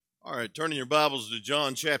All right, turning your Bibles to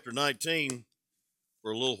John chapter 19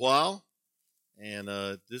 for a little while. And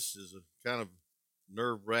this is a kind of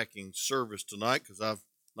nerve-wracking service tonight because I've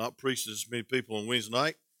not preached to this many people on Wednesday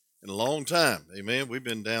night in a long time. Amen. We've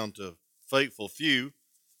been down to faithful few,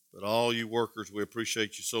 but all you workers, we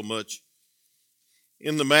appreciate you so much.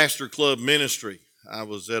 In the Master Club ministry, I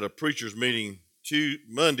was at a preacher's meeting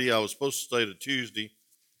Monday. I was supposed to stay to Tuesday,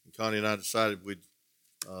 and Connie and I decided we'd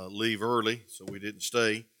leave early, so we didn't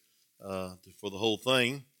stay for the whole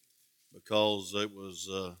thing because it was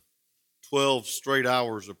 12 straight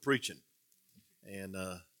hours of preaching, and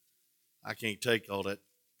I can't take all that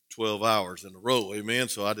 12 hours in a row, amen.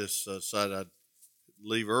 So I just decided I'd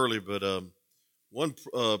leave early. But one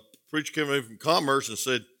preacher came in from Commerce and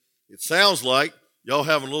said, "It sounds like y'all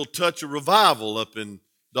having a little touch of revival up in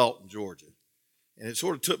Dalton, Georgia," and it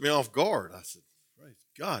sort of took me off guard. I said, "Praise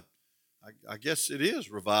God. I guess it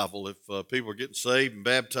is revival if people are getting saved and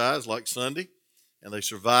baptized like Sunday and they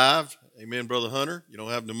survived. Amen, Brother Hunter. You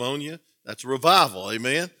don't have pneumonia. That's a revival.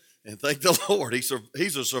 Amen. And thank the Lord.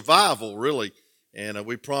 He's a survival, really. And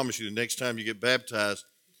we promise you the next time you get baptized,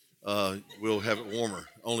 we'll have it warmer.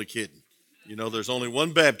 Only kidding. You know, there's only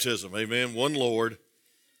one baptism. Amen. One Lord.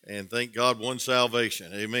 And thank God, one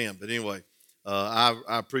salvation. Amen. But anyway, I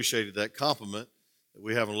appreciated that compliment that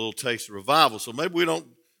we have a little taste of revival. So maybe we don't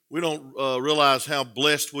realize how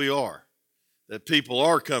blessed we are that people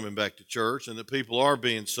are coming back to church and that people are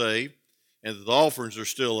being saved and that the offerings are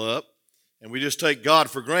still up, and we just take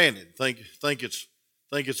God for granted. Think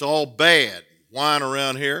it's all bad whine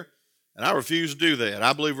around here, and I refuse to do that.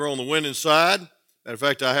 I believe we're on the winning side. Matter of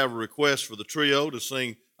fact, I have a request for the trio to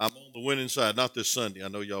sing "I'm on the winning side." Not this Sunday. I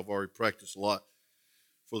know y'all have already practiced a lot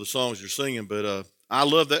for the songs you're singing, but I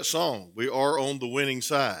love that song. We are on the winning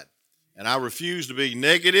side. And I refuse to be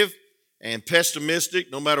negative and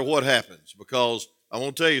pessimistic no matter what happens, because I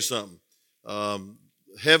want to tell you something.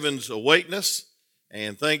 Heaven's awaiting us,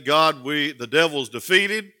 and thank God the devil's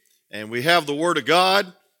defeated, and we have the Word of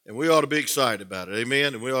God, and we ought to be excited about it.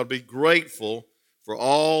 Amen. And we ought to be grateful for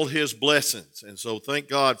all His blessings. And so thank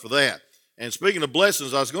God for that. And speaking of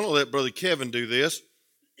blessings, I was going to let Brother Kevin do this,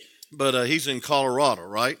 but he's in Colorado,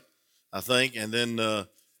 right? I think. And then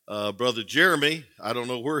Brother Jeremy, I don't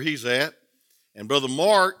know where he's at. And Brother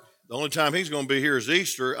Mark, the only time he's going to be here is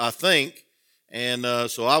Easter, I think. And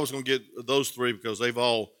so I was going to get those three because they've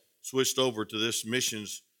all switched over to this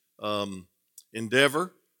missions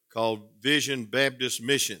endeavor called Vision Baptist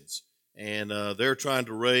Missions. And they're trying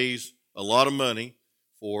to raise a lot of money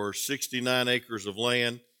for 69 acres of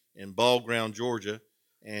land in Ball Ground, Georgia,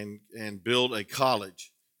 and build a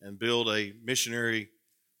college and build a missionary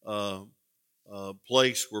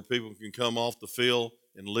place where people can come off the field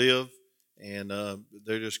and live, and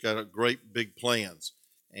they just got a great big plans,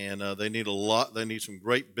 and they need some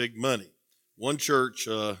great big money. One church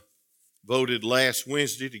voted last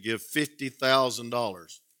Wednesday to give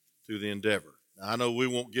 $50,000 to the endeavor. Now, I know we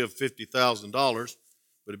won't give $50,000,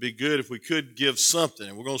 but it'd be good if we could give something.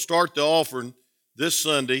 And we're going to start the offering this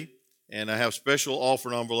Sunday, and I have special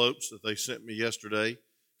offering envelopes that they sent me yesterday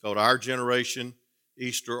called Our Generation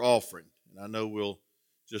Easter Offering. And I know we'll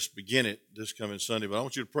just begin it this coming Sunday, but I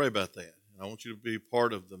want you to pray about that. And I want you to be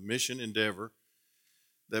part of the mission endeavor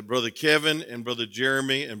that Brother Kevin and Brother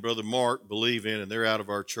Jeremy and Brother Mark believe in, and they're out of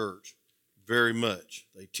our church very much.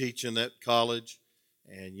 They teach in that college,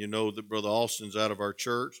 and you know that Brother Austin's out of our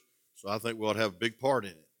church, so I think we ought to have a big part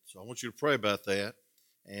in it. So I want you to pray about that.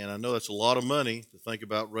 And I know that's a lot of money to think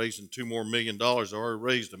about raising $2 more million. I already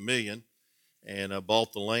raised $1 million and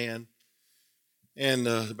bought the land. And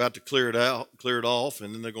about to clear it off,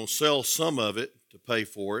 and then they're going to sell some of it to pay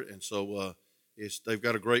for it. And so they've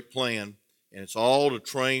got a great plan, and it's all to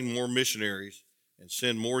train more missionaries and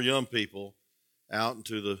send more young people out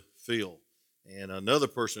into the field. And another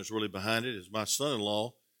person that's really behind it is my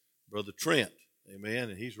son-in-law, Brother Trent. Amen.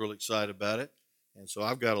 And he's really excited about it. And so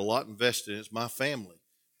I've got a lot invested in it. It's my family,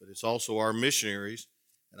 but it's also our missionaries.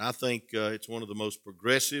 And I think it's one of the most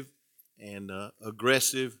progressive and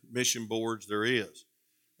aggressive mission boards there is.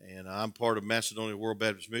 And I'm part of Macedonia World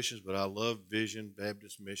Baptist Missions, but I love Vision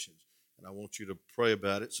Baptist Missions, and I want you to pray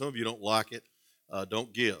about it. Some of you don't like it,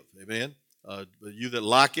 don't give, amen. But you that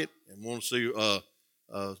like it and want to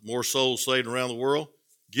see more souls saved around the world,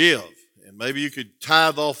 give. And maybe you could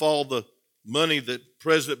tithe off all the money that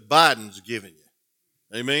President Biden's giving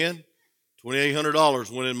you, amen.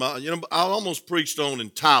 $2,800 went in my, I almost preached on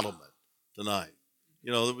entitlement tonight.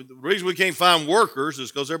 You know, the reason we can't find workers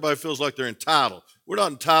is because everybody feels like they're entitled. We're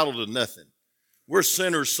not entitled to nothing. We're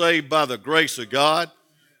sinners saved by the grace of God.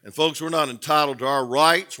 And folks, we're not entitled to our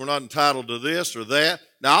rights. We're not entitled to this or that.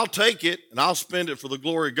 Now, I'll take it and I'll spend it for the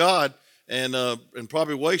glory of God and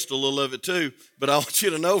probably waste a little of it too. But I want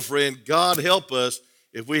you to know, friend, God help us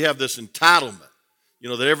if we have this entitlement. You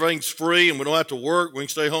know, that everything's free and we don't have to work. We can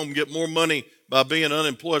stay home and get more money by being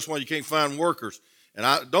unemployed. That's why you can't find workers.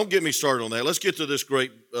 And don't get me started on that. Let's get to this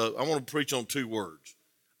great, I want to preach on 2 words.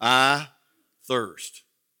 I thirst.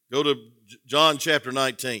 Go to John chapter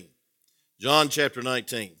 19. John chapter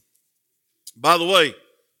 19. By the way,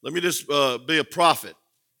 let me just be a prophet.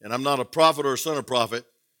 And I'm not a prophet or a son of a prophet.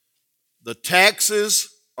 The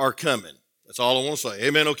taxes are coming. That's all I want to say.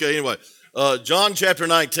 Amen. Okay, anyway. John chapter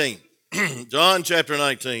 19. John chapter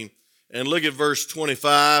 19. And look at verse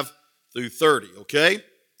 25 through 30. Okay?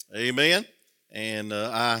 Amen. And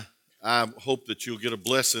I hope that you'll get a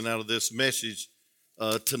blessing out of this message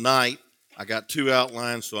tonight. I got 2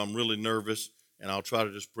 outlines, so I'm really nervous. And I'll try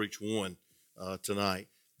to just preach one tonight.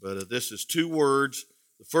 But this is 2 words.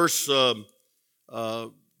 The first 2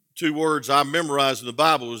 words I memorized in the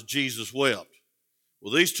Bible was Jesus wept.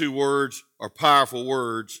 Well, these 2 words are powerful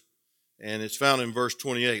words, and it's found in verse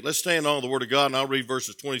 28. Let's stand on the Word of God, and I'll read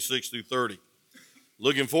verses 26 through 30.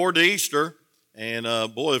 Looking forward to Easter, and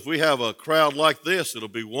boy, if we have a crowd like this, it'll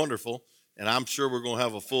be wonderful, and I'm sure we're going to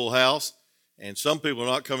have a full house, and some people are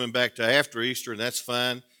not coming back to after Easter, and that's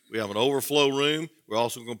fine. We have an overflow room. We're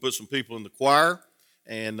also going to put some people in the choir,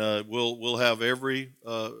 and we'll have every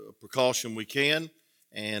precaution we can.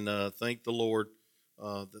 And thank the Lord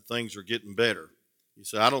that things are getting better. You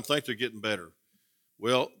say, I don't think they're getting better.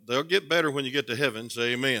 Well, they'll get better when you get to heaven.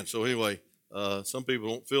 Say amen. So anyway, some people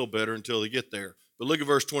don't feel better until they get there. But look at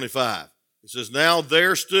verse 25. It says, now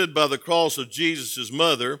there stood by the cross of Jesus his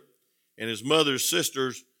mother and his mother's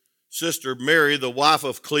sister Mary, the wife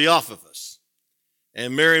of Cleophas,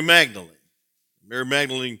 and Mary Magdalene. Mary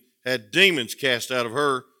Magdalene had demons cast out of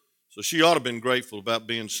her, so she ought to have been grateful about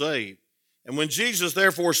being saved. And when Jesus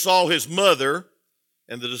therefore saw his mother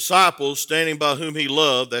and the disciples standing by whom he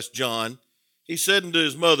loved, that's John, he said unto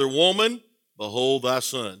his mother, woman, behold thy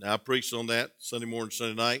son. Now, I preached on that Sunday morning,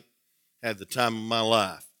 Sunday night, had the time of my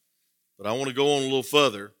life. But I want to go on a little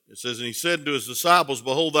further. It says, and he said unto his disciples,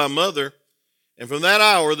 behold thy mother. And from that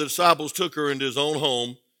hour the disciples took her into his own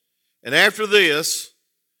home. And after this,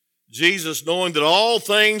 Jesus, knowing that all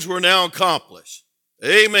things were now accomplished.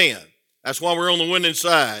 Amen. That's why we're on the winning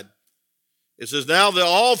side. It says, now that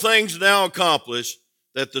all things now accomplished,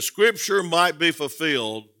 that the scripture might be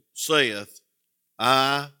fulfilled, saith,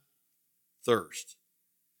 I thirst.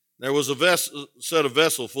 There was a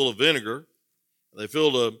vessel full of vinegar. They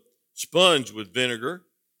filled a sponge with vinegar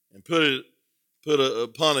and put it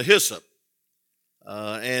upon a hyssop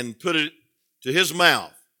and put it to his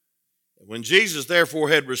mouth. And when Jesus therefore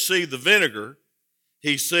had received the vinegar,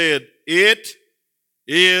 he said, it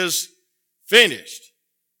is finished.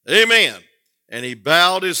 Amen. And he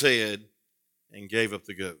bowed his head and gave up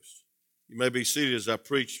the ghost. You may be seated as I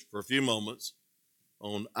preach for a few moments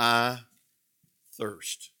on I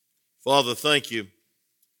thirst. Father, thank you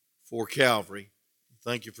for Calvary.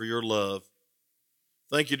 Thank you for your love.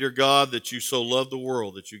 Thank you, dear God, that you so loved the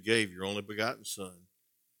world that you gave your only begotten Son,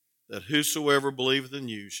 that whosoever believeth in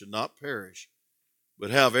you should not perish, but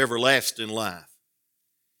have everlasting life.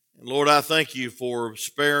 And Lord, I thank you for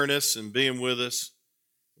sparing us and being with us.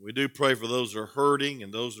 We do pray for those that are hurting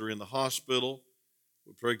and those that are in the hospital.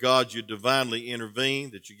 We pray, God, you divinely intervene,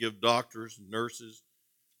 that you give doctors and nurses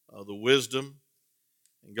the wisdom.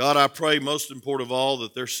 And God, I pray most important of all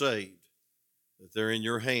that they're saved, that they're in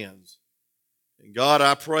your hands. And God,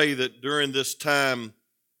 I pray that during this time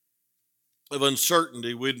of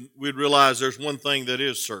uncertainty, we'd realize there's one thing that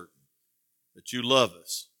is certain, that you love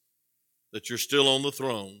us, that you're still on the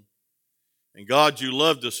throne. And God, you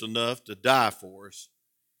loved us enough to die for us.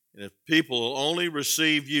 And if people will only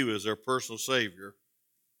receive you as their personal Savior,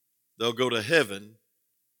 they'll go to heaven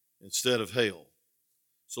instead of hell.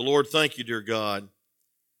 So, Lord, thank you, dear God,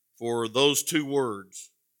 for those 2 words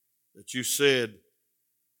that you said,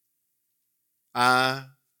 I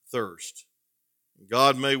thirst.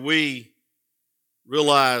 God, may we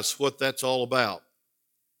realize what that's all about,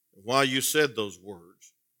 and why you said those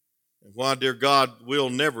words, and why, dear God, we'll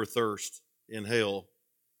never thirst in hell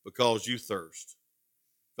because you thirst.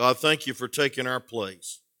 God, thank you for taking our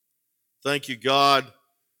place. Thank you, God,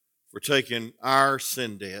 for taking our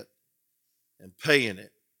sin debt and paying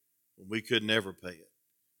it when we could never pay it.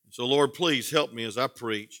 So, Lord, please help me as I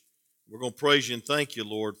preach. We're going to praise you and thank you,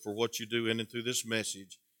 Lord, for what you do in and through this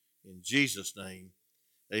message. In Jesus' name,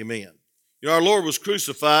 amen. You know, our Lord was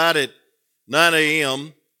crucified at 9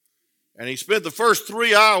 a.m., and he spent the first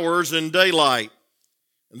 3 hours in daylight.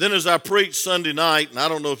 And then as I preached Sunday night, and I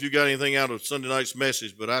don't know if you got anything out of Sunday night's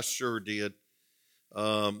message, but I sure did.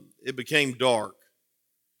 it became dark.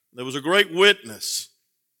 There was a great witness,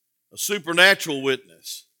 a supernatural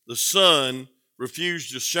witness. The sun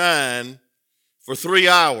refused to shine for 3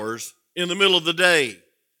 hours in the middle of the day.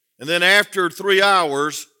 And then after 3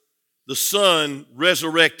 hours, the sun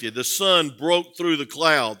resurrected. The sun broke through the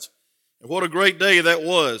clouds. And what a great day that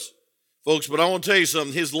was, folks. But I want to tell you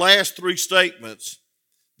something. His last 3 statements,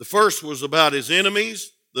 the first was about his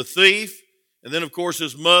enemies, the thief, and then, of course,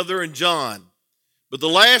 his mother and John. But the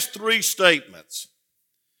last 3 statements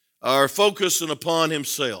are focusing upon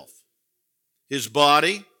himself. His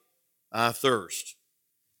body, I thirst.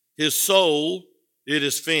 His soul, it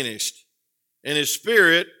is finished. And his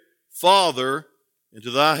spirit, Father,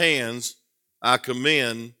 into thy hands I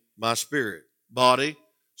commend my spirit. Body,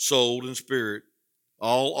 soul, and spirit,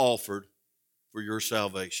 all offered for your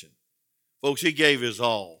salvation. Folks, he gave his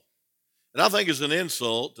all. And I think it's an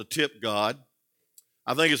insult to tip God.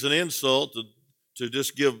 I think it's an insult to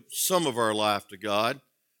just give some of our life to God.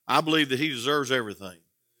 I believe that he deserves everything.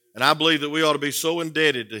 And I believe that we ought to be so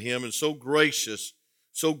indebted to him and so gracious,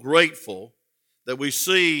 so grateful that we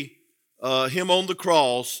see him on the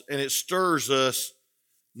cross, and it stirs us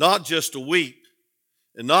not just to weep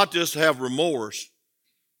and not just to have remorse,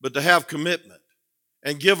 but to have commitment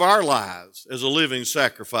and give our lives as a living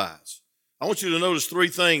sacrifice. I want you to notice 3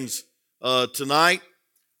 things tonight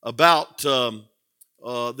about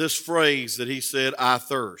this phrase that he said, I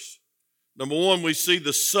thirst. Number 1, we see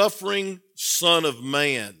the suffering Son of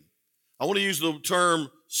Man. I want to use the term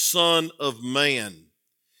Son of Man.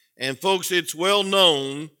 And folks, it's well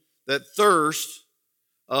known that thirst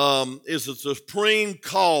is the supreme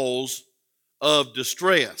cause of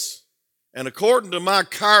distress. And according to my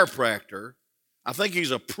chiropractor, I think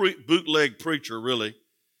he's a bootleg preacher, really.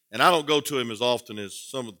 And I don't go to him as often as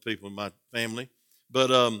some of the people in my family. But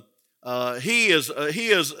he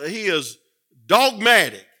is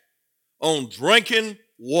dogmatic on drinking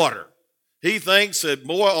water. He thinks that,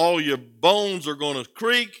 boy, all your bones are going to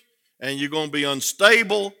creak, and you're going to be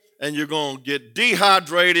unstable, and you're going to get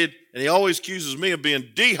dehydrated. And he always accuses me of being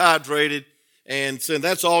dehydrated and saying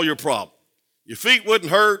that's all your problem. Your feet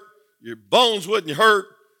wouldn't hurt, your bones wouldn't hurt,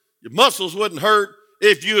 your muscles wouldn't hurt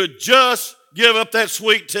if you would just give up that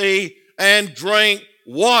sweet tea and drink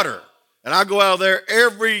water. And I go out there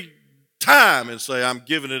every time and say, I'm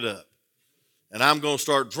giving it up. And I'm going to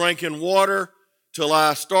start drinking water till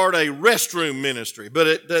I start a restroom ministry.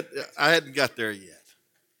 But I hadn't got there yet.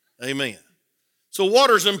 Amen. So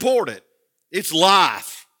water's important. It's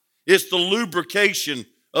life. It's the lubrication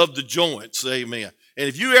of the joints. Amen. And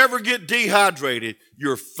if you ever get dehydrated,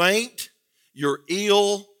 you're faint, you're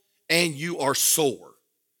ill, and you are sore.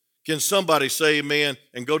 Can somebody say amen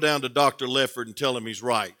and go down to Dr. Lefford and tell him he's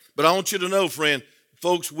right? But I want you to know, friend,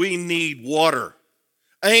 folks, we need water.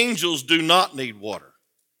 Angels do not need water.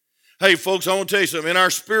 Hey, folks, I want to tell you something. In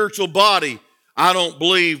our spiritual body, I don't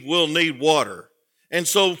believe we'll need water. And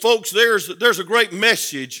so, folks, there's a great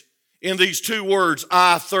message in these 2 words,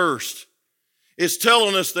 I thirst. It's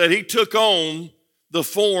telling us that he took on the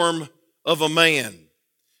form of a man.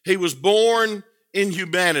 He was born in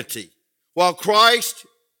humanity. While Christ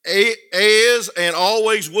is and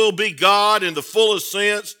always will be God in the fullest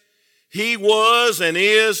sense, he was and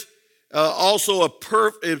is also a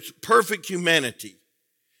perfect humanity.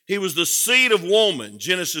 He was the seed of woman,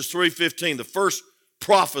 Genesis 3:15, the first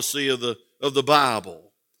prophecy of the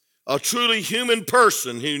Bible. A truly human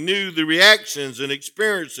person who knew the reactions and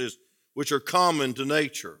experiences which are common to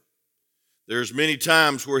nature. There's many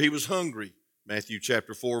times where he was hungry, Matthew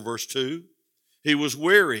chapter 4, verse 2. He was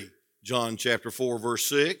weary, John chapter 4, verse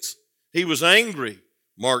 6. He was angry,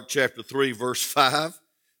 Mark chapter 3, verse 5.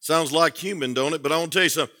 Sounds like human, don't it? But I want to tell you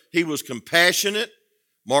something. He was compassionate,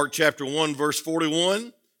 Mark chapter 1, verse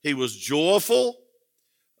 41. He was joyful,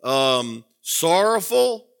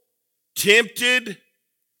 sorrowful, tempted,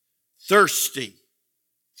 thirsty.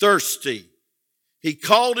 He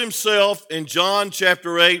called himself in John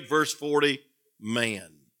chapter 8, verse 40, man.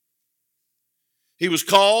 He was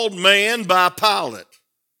called man by Pilate,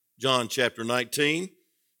 John chapter 19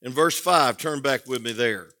 and verse 5. Turn back with me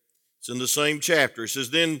there. It's in the same chapter. It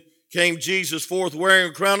says, then came Jesus forth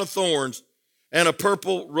wearing a crown of thorns and a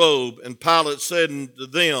purple robe, and Pilate said unto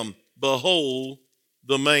them, behold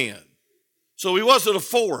the man. So he wasn't a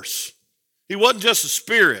force. He wasn't just a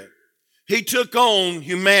spirit. He took on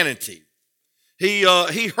humanity. He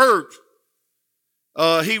hurt.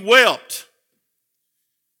 He wept.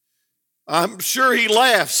 I'm sure he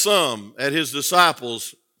laughed some at his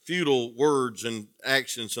disciples' futile words and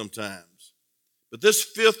actions sometimes. But this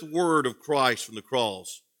 5th word of Christ from the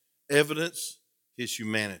cross evidenced his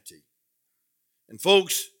humanity. And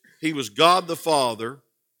folks, he was God the Father,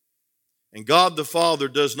 and God the Father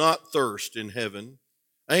does not thirst in heaven.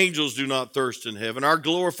 Angels do not thirst in heaven. Our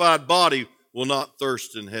glorified body will not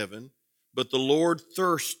thirst in heaven, but the Lord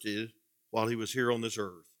thirsted while he was here on this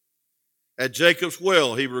earth. At Jacob's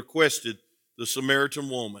well, he requested the Samaritan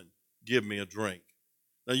woman, give me a drink.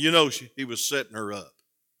 Now, you know he was setting her up,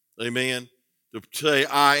 amen, to say,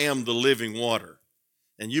 I am the living water.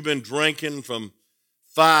 And you've been drinking from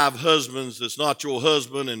 5 husbands that's not your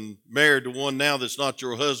husband and married to one now that's not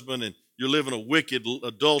your husband, and you're living a wicked,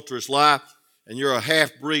 adulterous life, and you're a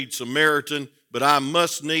half-breed Samaritan, but I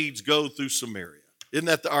must needs go through Samaria. Isn't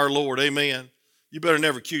that our Lord, amen? You better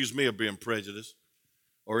never accuse me of being prejudiced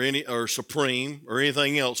or supreme or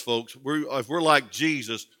anything else, folks. If we're like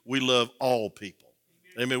Jesus, we love all people.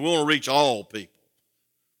 Amen. We want to reach all people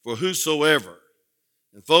for whosoever.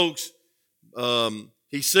 And folks,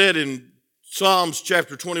 he said in Psalms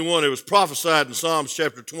chapter 21, it was prophesied in Psalms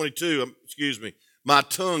chapter 22, my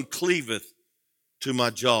tongue cleaveth to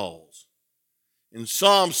my jaws. In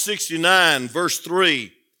Psalm 69, verse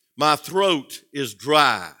 3, my throat is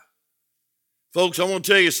dry. Folks, I want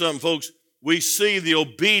to tell you something, folks. We see the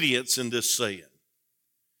obedience in this saying.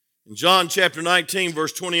 In John chapter 19,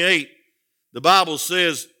 verse 28, the Bible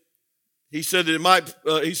says, he said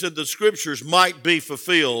the scriptures might be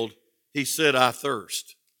fulfilled. He said, I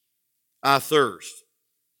thirst. I thirst.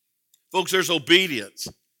 Folks, there's obedience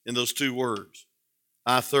in those 2 words.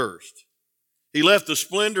 I thirst. He left the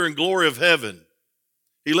splendor and glory of heaven.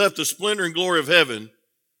 He left the splendor and glory of heaven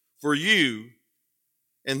for you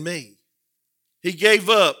and me. He gave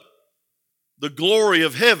up the glory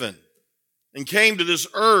of heaven and came to this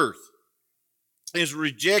earth. He was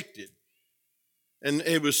rejected, and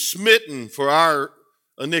he was smitten for our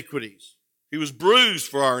iniquities. He was bruised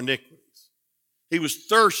for our iniquities. He was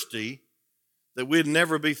thirsty that we'd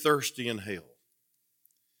never be thirsty in hell.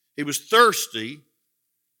 He was thirsty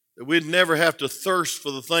that we'd never have to thirst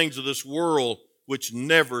for the things of this world which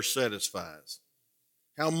never satisfies.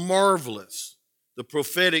 How marvelous the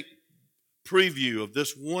prophetic preview of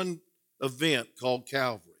this one event called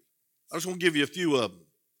Calvary. I just want to give you a few of them.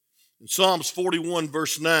 In Psalms 41,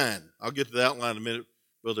 verse 9, I'll get to the outline in a minute,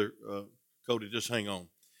 Brother Cody, just hang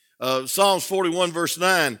on. Psalms 41, verse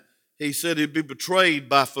 9, he said he'd be betrayed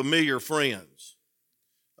by familiar friends.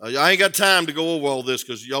 I ain't got time to go over all this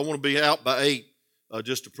because y'all want to be out by 8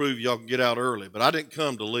 just to prove y'all can get out early. But I didn't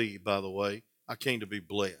come to leave, by the way. I came to be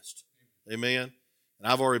blessed. Amen?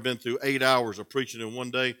 And I've already been through 8 hours of preaching in one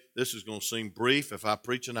day. This is going to seem brief if I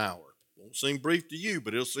preach an hour. It won't seem brief to you,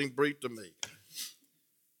 but it'll seem brief to me.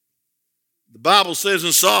 The Bible says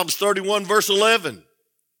in Psalms 31, verse 11,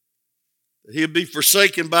 that he'd be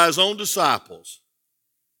forsaken by his own disciples.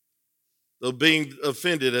 They'll being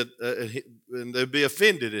offended and they'd be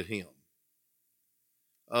offended at him.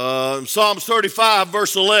 Psalms 35,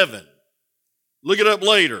 verse 11. Look it up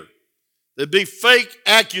later. There'd be fake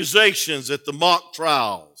accusations at the mock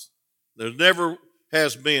trials. There never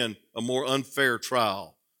has been a more unfair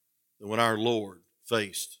trial than when our Lord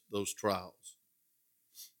faced those trials.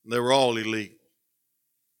 And they were all illegal.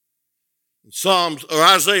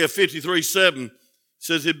 Isaiah 53, 7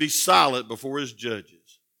 says he'd be silent before his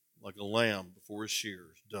judges, like a lamb before his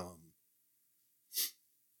shearers, dumb.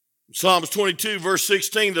 Psalms 22, verse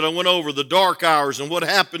 16 that I went over, the dark hours and what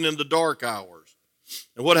happened in the dark hours.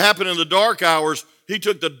 And what happened in the dark hours, he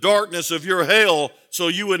took the darkness of your hell so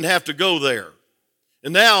you wouldn't have to go there.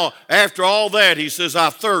 And now, after all that, he says, I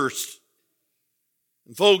thirst.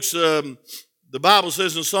 And folks, the Bible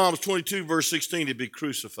says in Psalms 22, verse 16, he'd be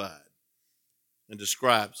crucified and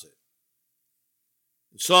describes it.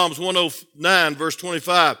 In Psalms 109, verse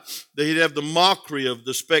 25, that he'd have the mockery of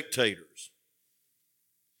the spectators.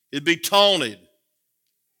 He'd be taunted.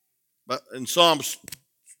 In Psalms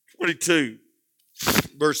 22,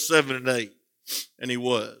 verse 7 and 8, and he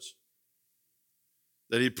was.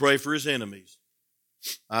 That he'd pray for his enemies.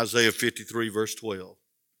 Isaiah 53, verse 12.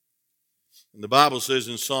 And the Bible says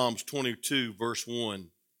in Psalms 22, verse 1,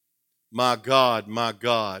 my God,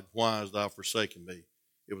 why hast thou forsaken me?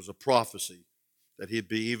 It was a prophecy that he'd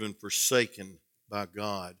be even forsaken by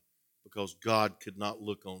God because God could not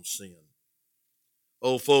look on sin.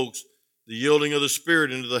 Oh, folks, the yielding of the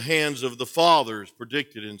Spirit into the hands of the Father is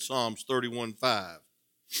predicted in Psalms 31:5.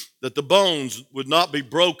 That the bones would not be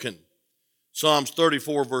broken. Psalms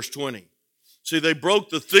 34, verse 20. See, they broke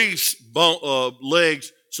the thief's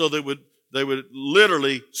legs so they would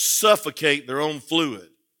literally suffocate their own fluid.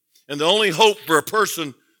 And the only hope for a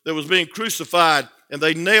person that was being crucified, and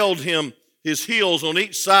they nailed his heels on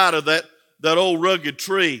each side of that old rugged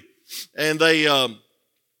tree, and they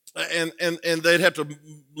and they'd have to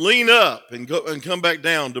lean up and go and come back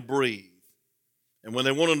down to breathe. And when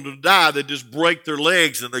they wanted them to die, they'd just break their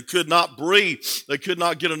legs, and they could not breathe. They could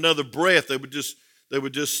not get another breath. They would just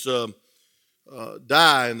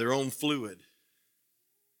die in their own fluid.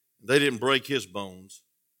 They didn't break his bones.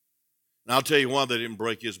 And I'll tell you why they didn't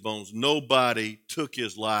break his bones. Nobody took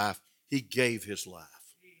his life. He gave his life.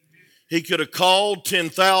 He could have called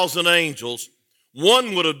 10,000 angels.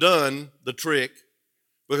 One would have done the trick,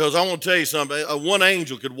 because I want to tell you something. One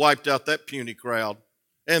angel could have wiped out that puny crowd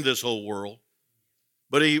and this whole world.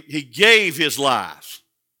 But he gave his life.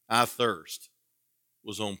 I thirst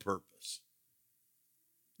was on purpose.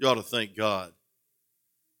 You ought to thank God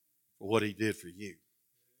for what he did for you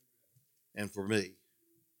and for me,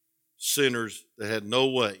 sinners that had no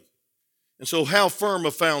way. And so how firm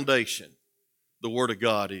a foundation the Word of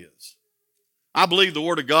God is. I believe the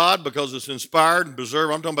Word of God because it's inspired and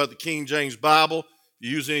preserved. I'm talking about the King James Bible. If you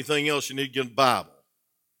use anything else, you need to get a Bible.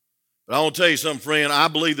 But I want to tell you something, friend. I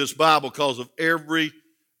believe this Bible because of every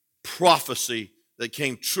prophecy that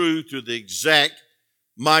came true to the exact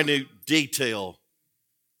minute detail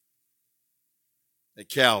at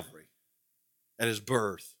Calvary, at his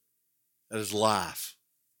birth, at his life.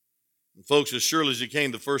 And folks, as surely as he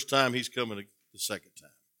came the first time, he's coming the second time.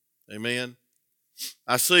 Amen.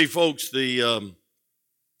 I see, folks, the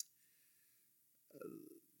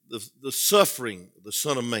suffering of the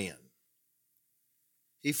Son of Man.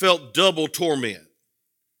 He felt double torment,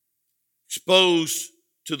 exposed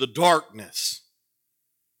to the darkness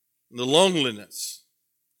and the loneliness.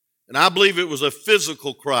 And I believe it was a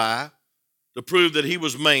physical cry to prove that he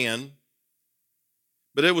was man,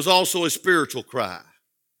 but it was also a spiritual cry.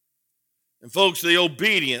 And folks, the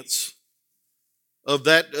obedience of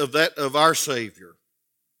our Savior.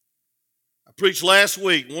 I preached last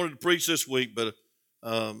week, wanted to preach this week, but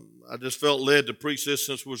I just felt led to preach this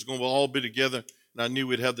since we was going to all be together, and I knew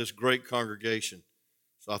we'd have this great congregation.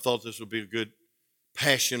 So I thought this would be a good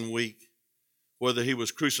Passion Week. Whether he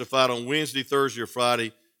was crucified on Wednesday, Thursday, or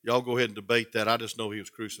Friday, y'all go ahead and debate that. I just know he was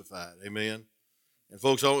crucified. Amen. And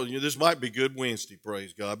folks, this might be good Wednesday,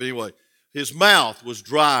 praise God. But anyway, his mouth was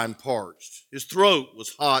dry and parched. His throat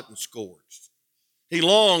was hot and scorched. He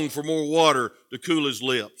longed for more water to cool his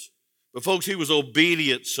lips. But folks, he was an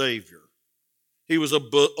obedient Savior. He was an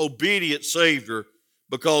obedient Savior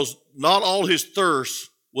because not all his thirst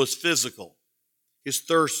was physical. His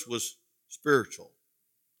thirst was spiritual.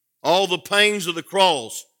 All the pains of the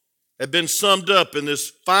cross have been summed up in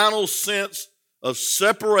this final sense of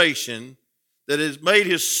separation that has made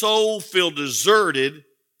his soul feel deserted,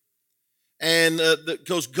 and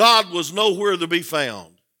because God was nowhere to be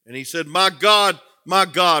found. And he said, my God,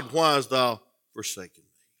 why hast thou forsaken me?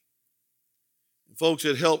 And folks,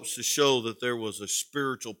 it helps to show that there was a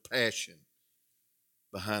spiritual passion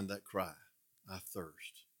behind that cry. I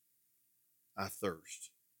thirst. I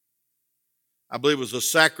thirst. I believe it was a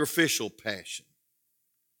sacrificial passion.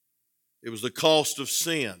 It was the cost of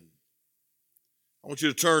sin. I want you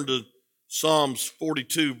to turn to Psalms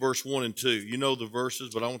 42, verse 1 and 2. You know the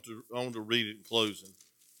verses, but I want to read it in closing.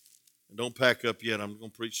 And don't pack up yet. I'm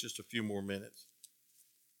going to preach just a few more minutes.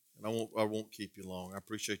 And I won't keep you long. I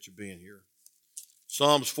appreciate you being here.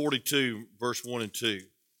 Psalms 42, verse 1 and 2.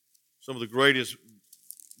 Some of the greatest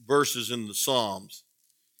verses in the Psalms.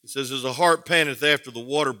 It says, as a hart panteth after the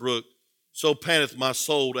water brook, so panteth my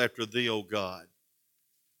soul after thee, O God.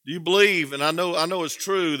 Do you believe, and I know it's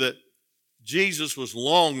true, that Jesus was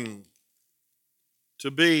longing to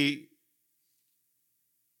be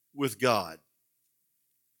with God?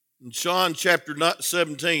 In John chapter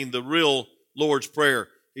 17, the real Lord's Prayer,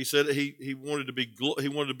 he said he wanted to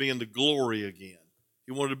be in the glory again.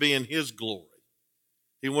 He wanted to be in his glory.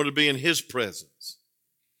 He wanted to be in his presence.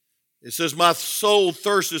 It says, my soul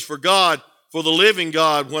thirsteth for God, for the living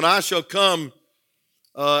God, when I shall come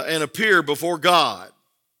and appear before God.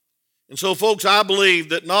 And so, folks, I believe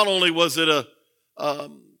that not only was it a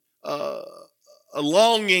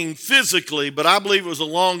longing physically, but I believe it was a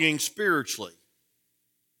longing spiritually.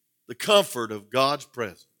 The comfort of God's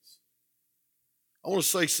presence. I want to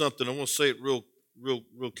say something. I want to say it real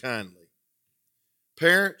kindly.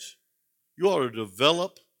 Parents, you ought to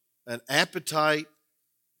develop an appetite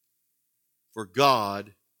for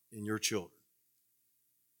God in your children.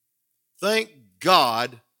 Thank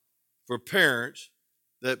God for parents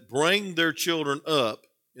that bring their children up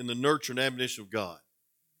in the nurture and admonition of God.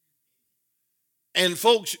 And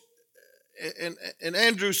folks, and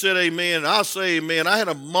Andrew said amen, and I'll say amen. I had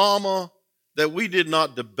a mama that we did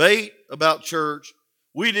not debate about church.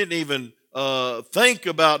 We didn't even think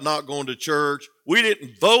about not going to church. We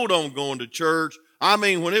didn't vote on going to church. I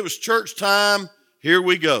mean, when it was church time, here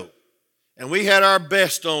we go. And we had our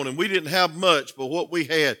best on, and we didn't have much, but what we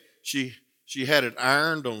had, she had it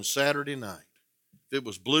ironed on Saturday night. If it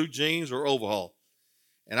was blue jeans or overhaul.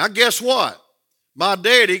 And I guess what? My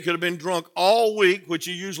daddy could have been drunk all week, which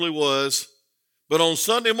he usually was, but on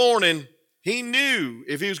Sunday morning, he knew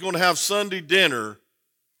if he was going to have Sunday dinner,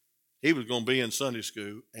 he was going to be in Sunday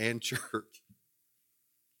school and church.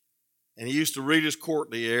 And he used to read his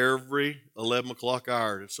Courtney every 11 o'clock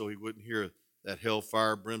hour so he wouldn't hear that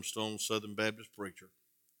hellfire, brimstone, Southern Baptist preacher,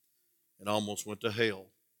 and almost went to hell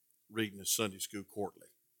reading his Sunday school Courtney.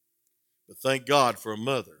 But thank God for a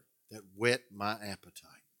mother that whet my appetite,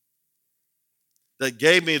 that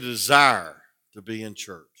gave me a desire to be in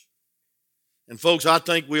church. And folks, I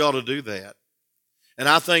think we ought to do that. And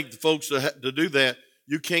I think, folks, to do that,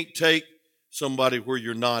 you can't take somebody where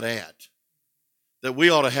you're not at. That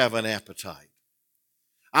we ought to have an appetite.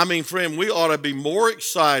 I mean, friend, we ought to be more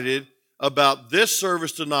excited about this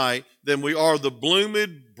service tonight than we are the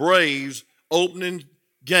Blooming Braves opening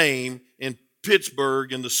game in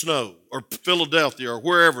Pittsburgh in the snow, or Philadelphia, or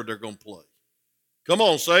wherever they're going to play. Come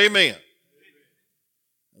on, say amen.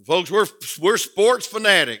 And folks, we're sports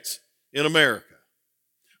fanatics in America.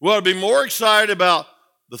 We ought to be more excited about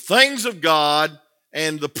the things of God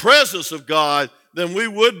and the presence of God than we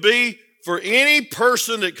would be for any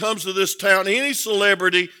person that comes to this town, any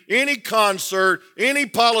celebrity, any concert, any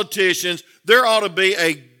politicians. There ought to be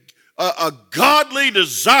a godly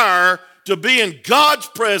desire to be in God's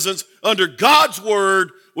presence, under God's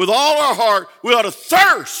word, with all our heart. We ought to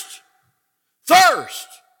thirst.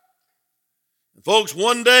 And folks,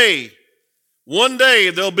 one day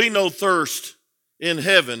there'll be no thirst in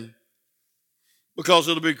heaven because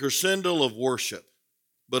it'll be a crescendo of worship.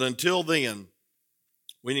 But until then,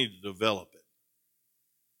 we need to develop it.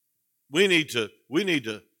 We need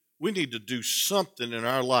to do something in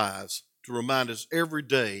our lives to remind us every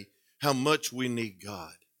day how much we need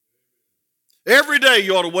God. Every day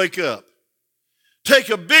you ought to wake up, take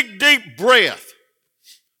a big deep breath,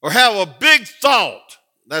 or have a big thought.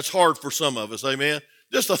 That's hard for some of us, amen?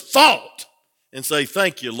 Just a thought, and say,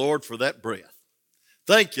 thank you, Lord, for that breath.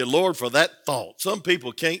 Thank you, Lord, for that thought. Some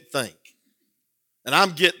people can't think. And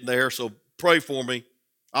I'm getting there, so pray for me.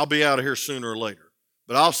 I'll be out of here sooner or later.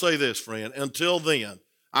 But I'll say this, friend, until then,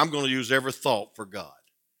 I'm going to use every thought for God.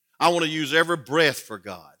 I want to use every breath for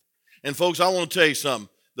God. And folks, I want to tell you something.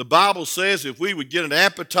 The Bible says if we would get an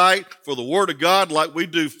appetite for the Word of God like we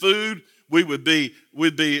do food, we'd be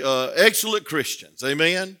excellent Christians.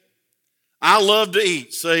 Amen? I love to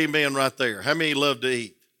eat. Say amen right there. How many love to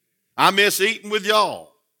eat? I miss eating with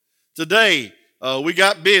y'all. Today, we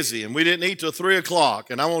got busy and we didn't eat till 3 o'clock.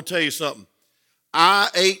 And I want to tell you something. I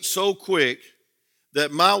ate so quick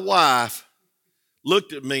that my wife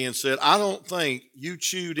looked at me and said, I don't think you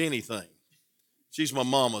chewed anything. She's my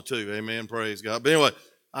mama too. Amen. Praise God. But anyway,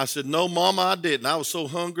 I said, no, Mama, I didn't. I was so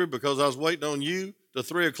hungry because I was waiting on you till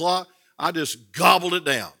 3 o'clock. I just gobbled it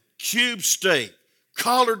down. Cube steak,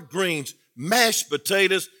 collard greens, mashed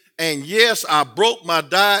potatoes, and yes, I broke my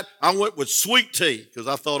diet. I went with sweet tea because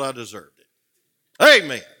I thought I deserved it.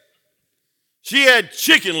 Amen. She had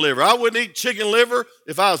chicken liver. I wouldn't eat chicken liver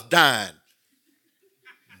if I was dying.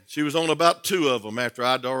 She was on about 2 of them after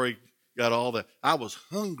I'd already got all that. I was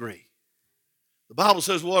hungry. The Bible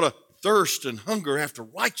says what a thirst and hunger after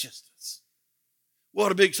righteousness.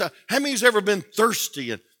 What a big sign. How many's ever been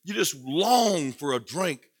thirsty and you just long for a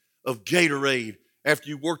drink of Gatorade after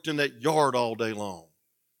you worked in that yard all day long?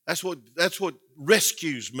 That's what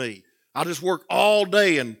rescues me. I just work all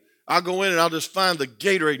day and I go in and I'll just find the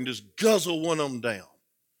Gatorade and just guzzle one of them down.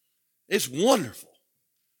 It's wonderful.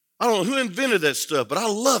 I don't know who invented that stuff, but I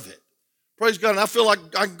love it. Praise God. And I feel like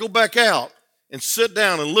I can go back out and sit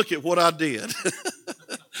down and look at what I did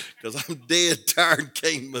because I'm dead, tired, and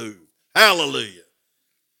can't move. Hallelujah.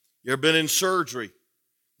 You ever been in surgery?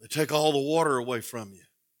 They take all the water away from you.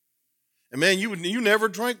 And man, you never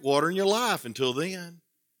drank water in your life until then.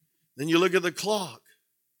 Then you look at the clock.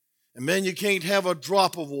 And man, you can't have a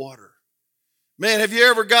drop of water. Man, have you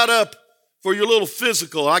ever got up for your little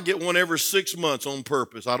physical? I get one every 6 months on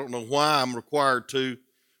purpose. I don't know why I'm required to,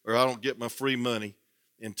 or I don't get my free money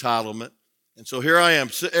entitlement. And so here I am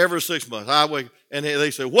every 6 months. I wake and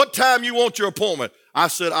they say, what time you want your appointment? I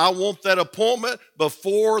said, I want that appointment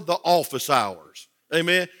before the office hours.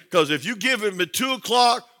 Amen. Because if you give it me 2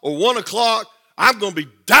 o'clock or 1 o'clock, I'm going to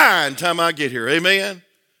be dying time I get here. Amen.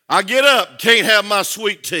 I get up, can't have my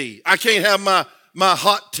sweet tea. I can't have my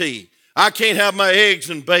hot tea. I can't have my eggs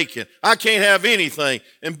and bacon. I can't have anything.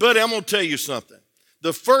 And buddy, I'm going to tell you something.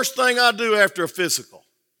 The first thing I do after a physical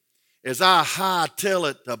is I hightail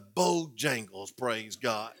it to Bojangles, praise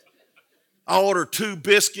God. I order 2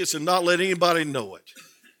 biscuits and not let anybody know it.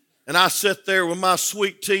 And I sit there with my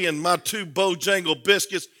sweet tea and my 2 Bojangle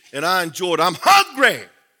biscuits, and I enjoy it. I'm hungry.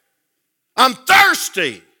 I'm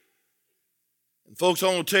thirsty. And folks, I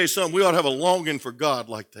want to tell you something. We ought to have a longing for God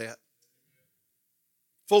like that.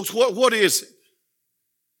 Folks, what is it?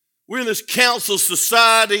 We're in this council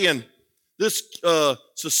society, and this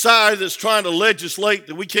society that's trying to legislate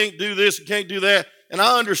that we can't do this and can't do that. And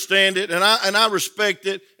I understand it, and I respect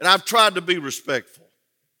it, and I've tried to be respectful.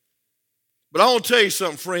 But I want to tell you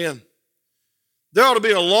something, friend. There ought to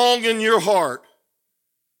be a longing in your heart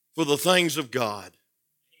for the things of God.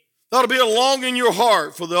 There ought to be a longing in your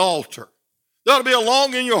heart for the altar. There ought to be a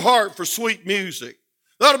longing in your heart for sweet music.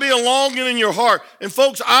 There ought to be a longing in your heart. And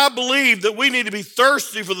folks, I believe that we need to be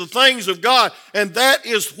thirsty for the things of God, and that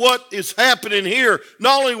is what is happening here.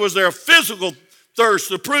 Not only was there a physical thirst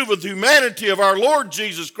to prove the humanity of our Lord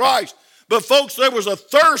Jesus Christ, but folks, there was a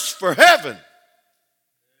thirst for heaven.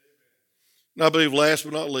 And I believe last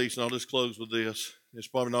but not least, and I'll just close with this. It's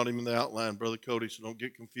probably not even in the outline, Brother Cody, so don't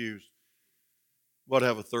get confused. But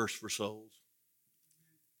have a thirst for souls.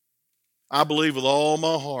 I believe with all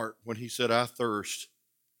my heart when he said, I thirst,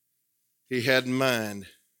 he had in mind.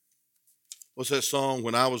 What's that song?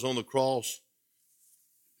 When I was on the cross,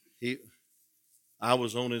 I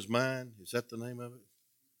was on his mind. Is that the name of it?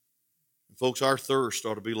 And folks, our thirst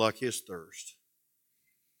ought to be like his thirst.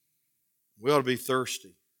 We ought to be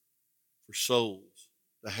thirsty for souls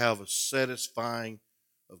to have a satisfying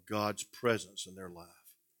of God's presence in their life.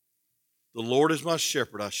 The Lord is my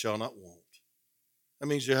shepherd, I shall not want. That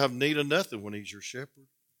means you have need of nothing when he's your shepherd.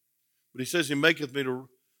 But he says he maketh me to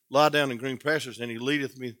lie down in green pastures, and he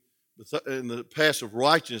leadeth me in the paths of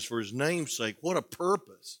righteousness for his name's sake. What a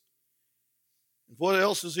purpose. And what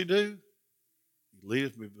else does he do? He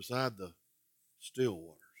leadeth me beside the still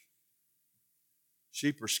waters.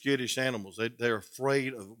 Sheep are skittish animals. They're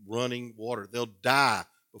afraid of running water. They'll die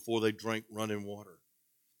before they drink running water.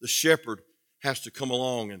 The shepherd has to come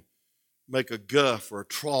along and make a guff or a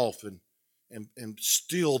trough and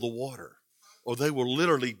still the water, or they will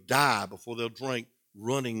literally die before they'll drink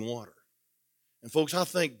running water. And folks, I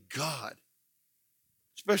thank God,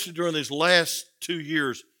 especially during these last 2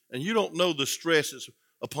 years, and you don't know the stresses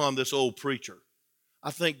upon this old preacher.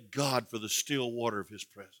 I thank God for the still water of his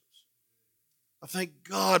presence. I thank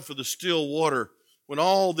God for the still water when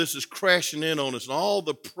all this is crashing in on us and all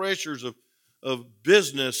the pressures of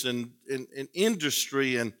business and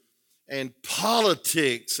industry and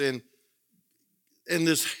politics and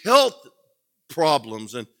this health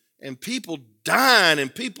problems and people dying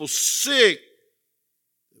and people sick.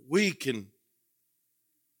 We can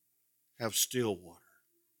have still water.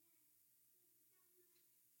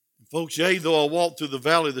 Folks, yea, though I walk through the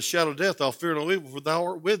valley of the shadow of death, I'll fear no evil, for thou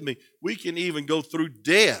art with me. We can even go through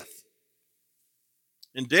death.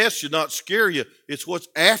 And death should not scare you. It's what's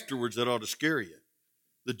afterwards that ought to scare you.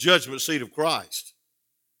 The judgment seat of Christ.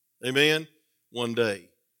 Amen? One day.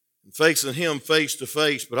 And facing him face to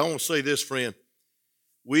face. But I want to say this, friend.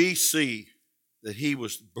 We see that he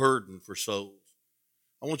was burdened for souls.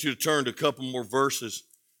 I want you to turn to a couple more verses.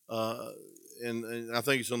 And I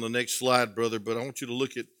think it's on the next slide, brother. But I want you to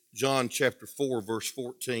look at John chapter 4, verse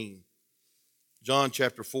 14. John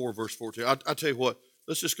chapter 4, verse 14. I'll tell you what,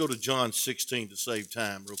 let's just go to John 16 to save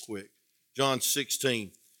time real quick. John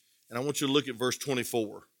 16. And I want you to look at verse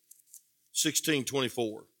 24.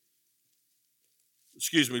 16:24.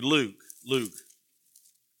 Excuse me, Luke.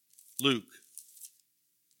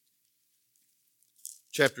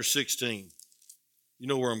 Chapter 16. You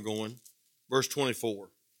know where I'm going. Verse 24.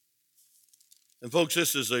 And folks,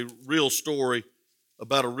 this is a real story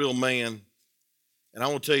about a real man. And I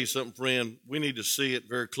want to tell you something, friend. We need to see it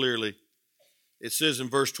very clearly. It says in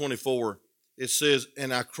verse 24, it says,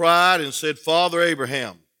 and I cried and said, Father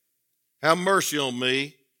Abraham, have mercy on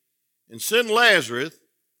me, and send Lazarus,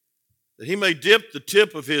 that he may dip the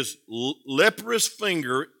tip of his leprous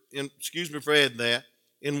finger, excuse me for adding that,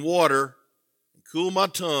 in water, and cool my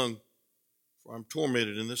tongue, for I'm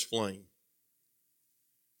tormented in this flame.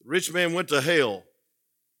 The rich man went to hell.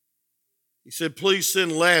 He said, please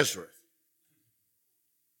send Lazarus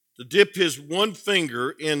to dip his one finger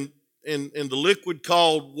in the liquid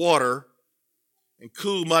called water and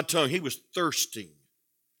cool my tongue. He was thirsting.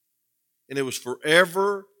 And it was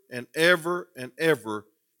forever and ever and ever.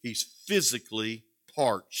 He's physically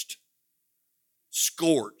parched,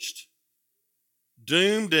 scorched,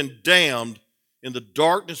 doomed and damned in the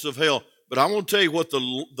darkness of hell. But I want to tell you what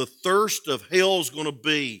the thirst of hell is going to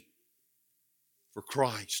be for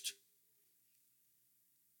Christ,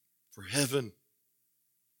 for heaven,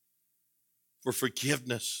 for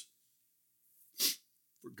forgiveness.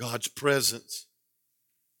 for God's presence.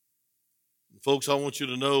 And folks, I want you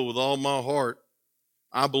to know with all my heart,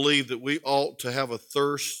 I believe that we ought to have a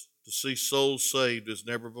thirst to see souls saved as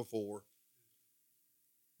never before,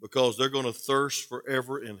 because they're going to thirst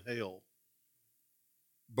forever in hell,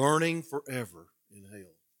 burning forever in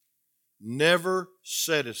hell, never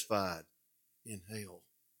satisfied in hell,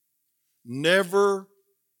 never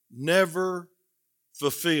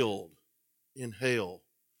fulfilled in hell,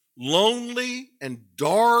 lonely and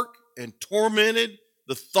dark and tormented.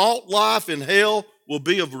 The thought life in hell will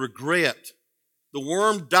be of regret. The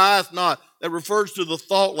worm dieth not. That refers to the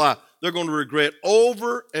thought life. They're going to regret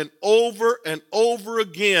over and over and over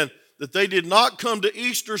again that they did not come to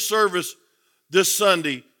Easter service this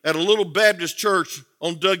Sunday at a little Baptist church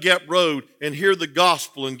on Dug Gap Road and hear the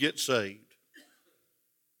gospel and get saved.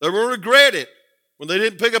 They will regret it when they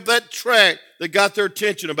didn't pick up that tract that got their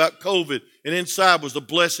attention about COVID, and inside was the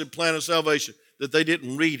blessed plan of salvation, that they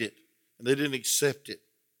didn't read it and they didn't accept it.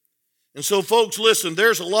 And so, folks, listen,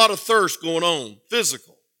 there's a lot of thirst going on,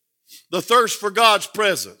 physical, the thirst for God's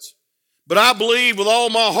presence. But I believe with all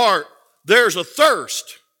my heart, there's a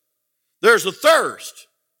thirst. There's a thirst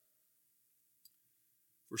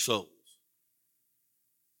for souls.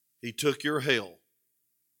 He took your hell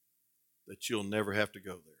that you'll never have to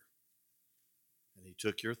go there. And he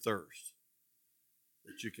took your thirst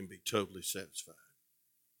that you can be totally satisfied.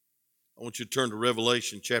 I want you to turn to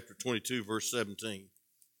Revelation chapter 22, verse 17.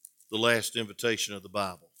 The last invitation of the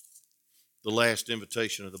Bible. The last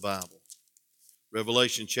invitation of the Bible.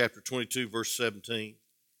 Revelation chapter 22, verse 17.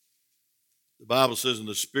 The Bible says, "In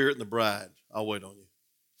the Spirit and the bride." I'll wait on you.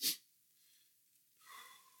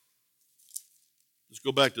 Let's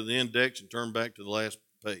go back to the index and turn back to the last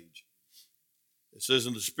page. It says,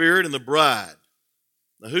 "In the Spirit and the bride."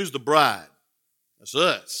 Now, who's the bride? That's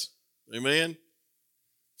us. Amen? It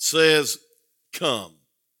says, "Come.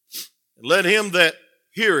 And let him that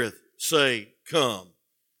heareth say, Come."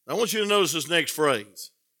 I want you to notice this next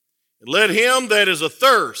phrase. "And let him that is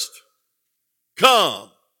athirst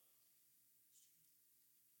come.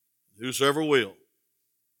 Whosoever will,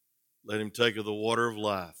 let him take of the water of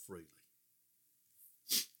life freely."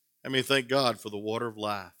 How many thank God for the water of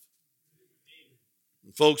life?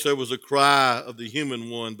 And folks, there was a cry of the human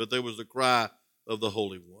one, but there was a cry of the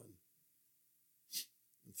Holy One.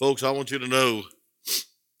 And folks, I want you to know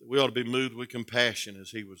that we ought to be moved with compassion as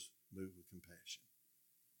he was moved with compassion.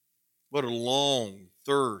 What a long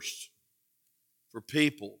thirst for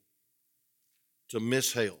people to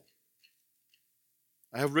miss hell.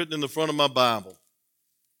 I have written in the front of my Bible,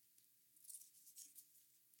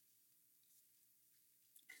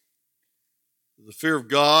 the fear of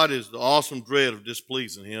God is the awesome dread of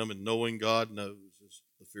displeasing him, and knowing God knows is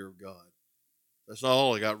the fear of God. That's not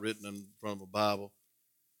all I got written in front of my Bible.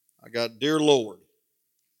 I got, "Dear Lord,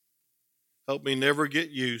 help me never get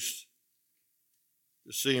used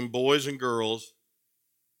to seeing boys and girls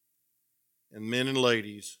and men and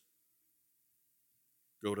ladies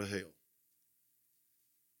go to hell.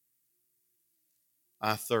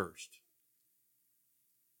 I thirst.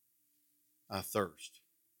 I thirst."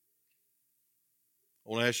 I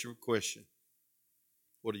want to ask you a question.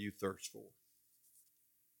 What do you thirst for?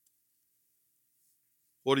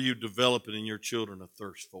 What are you developing in your children a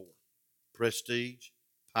thirst for? Prestige,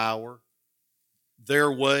 power,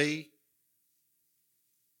 their way,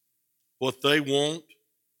 what they want?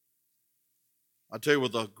 I tell you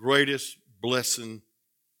what the greatest blessing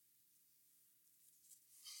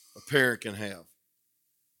a parent can have.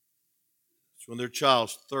 It's when their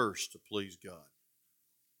child's thirst to please God.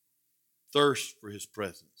 Thirst for his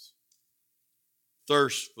presence.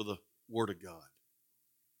 Thirst for the Word of God.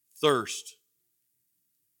 Thirst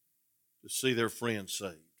to see their friends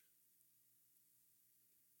saved.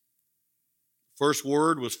 First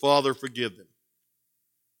word was, "Father, forgive them."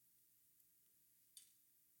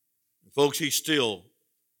 And folks, he's still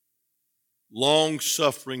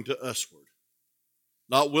long-suffering to usward,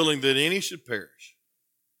 not willing that any should perish,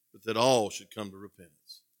 but that all should come to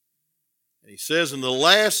repentance. And he says in the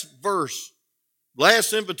last verse,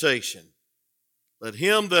 last invitation, "Let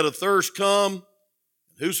him that athirst come,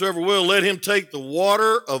 and whosoever will, let him take the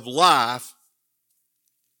water of life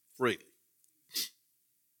freely."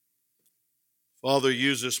 Father,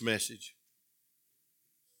 use this message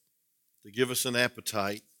to give us an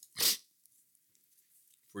appetite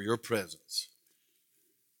for your presence.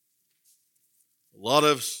 A lot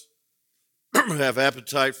of us have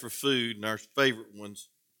appetite for food, and our favorite ones,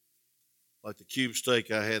 like the cube steak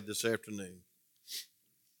I had this afternoon,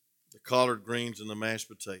 the collard greens and the mashed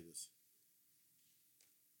potatoes.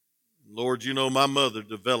 Lord, you know my mother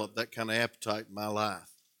developed that kind of appetite in my life.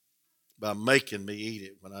 by making me eat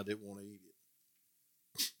it when I didn't want to eat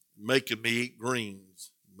it, making me eat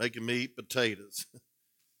greens, making me eat potatoes.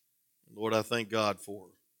 Lord, I thank God for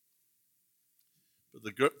her. But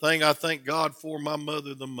the thing I thank God for my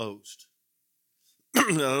mother the most, I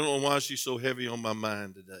don't know why she's so heavy on my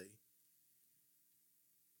mind today,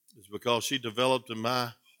 is because she developed in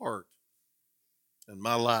my heart and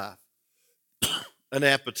my life an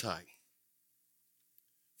appetite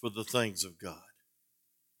for the things of God,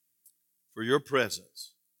 for your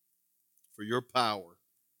presence, for your power,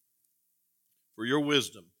 for your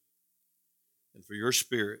wisdom, and for your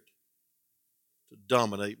spirit to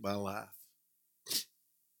dominate my life.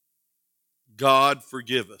 God,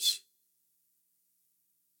 forgive us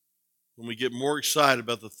when we get more excited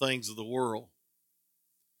about the things of the world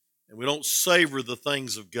and we don't savor the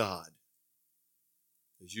things of God,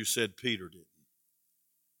 as you said Peter did.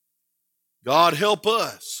 God, help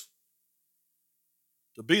us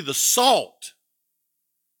to be the salt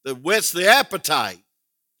that whets the appetite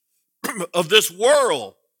of this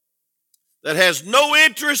world that has no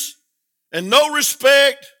interest and no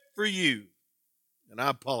respect for you. And I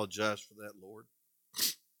apologize for that, Lord.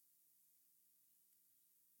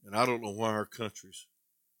 And I don't know why our country's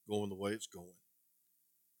going the way it's going.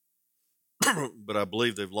 But I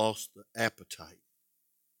believe they've lost the appetite.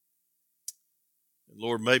 And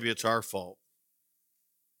Lord, maybe it's our fault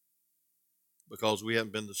because we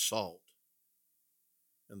haven't been the salt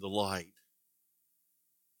and the light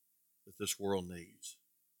that this world needs.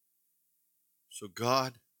 So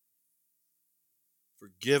God,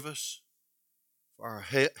 forgive us for our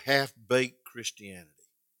half-baked Christianity.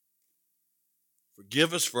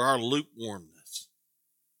 Forgive us for our lukewarmness.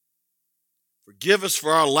 Forgive us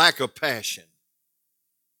for our lack of passion.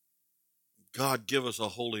 God, give us a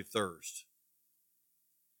holy thirst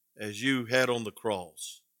as you had on the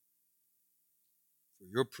cross for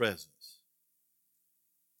your presence.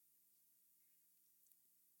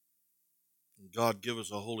 And God, give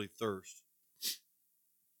us a holy thirst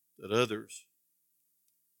that others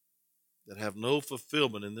that have no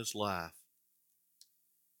fulfillment in this life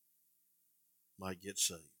might get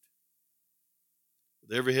saved.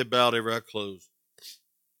 With every head bowed, every eye closed.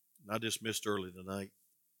 And I dismissed early tonight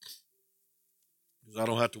because I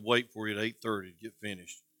don't have to wait for you at 8:30 to get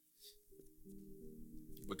finished.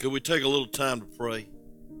 But could we take a little time to pray?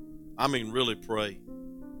 I mean, really pray.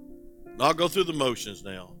 Not go through the motions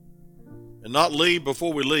now. And not leave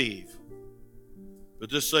before we leave. But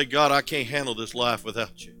just say, God, I can't handle this life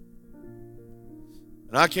without you.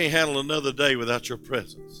 And I can't handle another day without your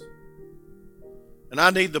presence. And I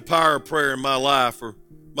need the power of prayer in my life for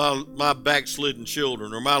my backslidden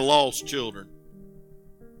children or my lost children.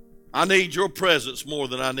 I need your presence more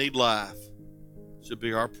than I need life. Should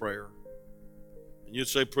be our prayer. And you'd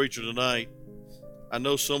say, preacher, tonight, I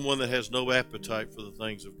know someone that has no appetite for the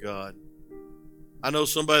things of God. I know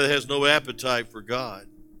somebody that has no appetite for God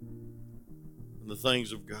and the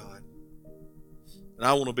things of God. And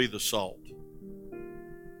I want to be the salt.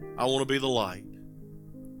 I want to be the light.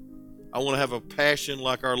 I want to have a passion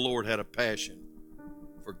like our Lord had a passion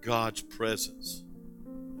for God's presence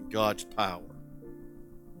and God's power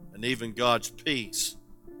and even God's peace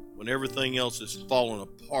when everything else is falling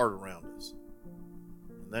apart around us.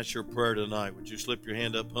 And that's your prayer tonight. Would you slip your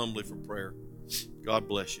hand up humbly for prayer? God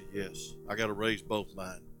bless you. Yes, I got to raise both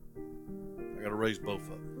mine. I got to raise both of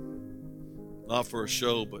them. Not for a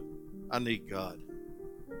show, but I need God.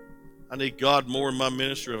 I need God more in my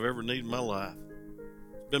ministry than I've ever needed in my life.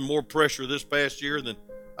 It's been more pressure this past year than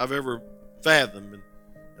I've ever fathomed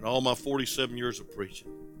in all my 47 years of preaching.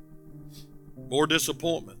 More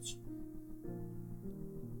disappointments.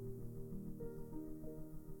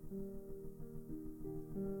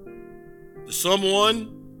 To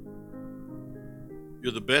someone,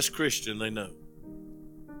 you're the best Christian they know.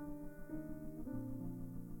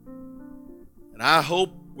 And I hope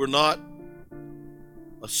we're not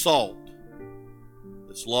a salt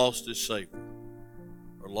that's lost its savor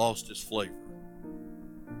or lost its flavor,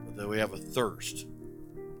 but that we have a thirst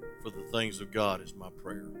for the things of God is my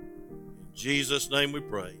prayer. In Jesus' name we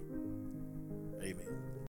pray.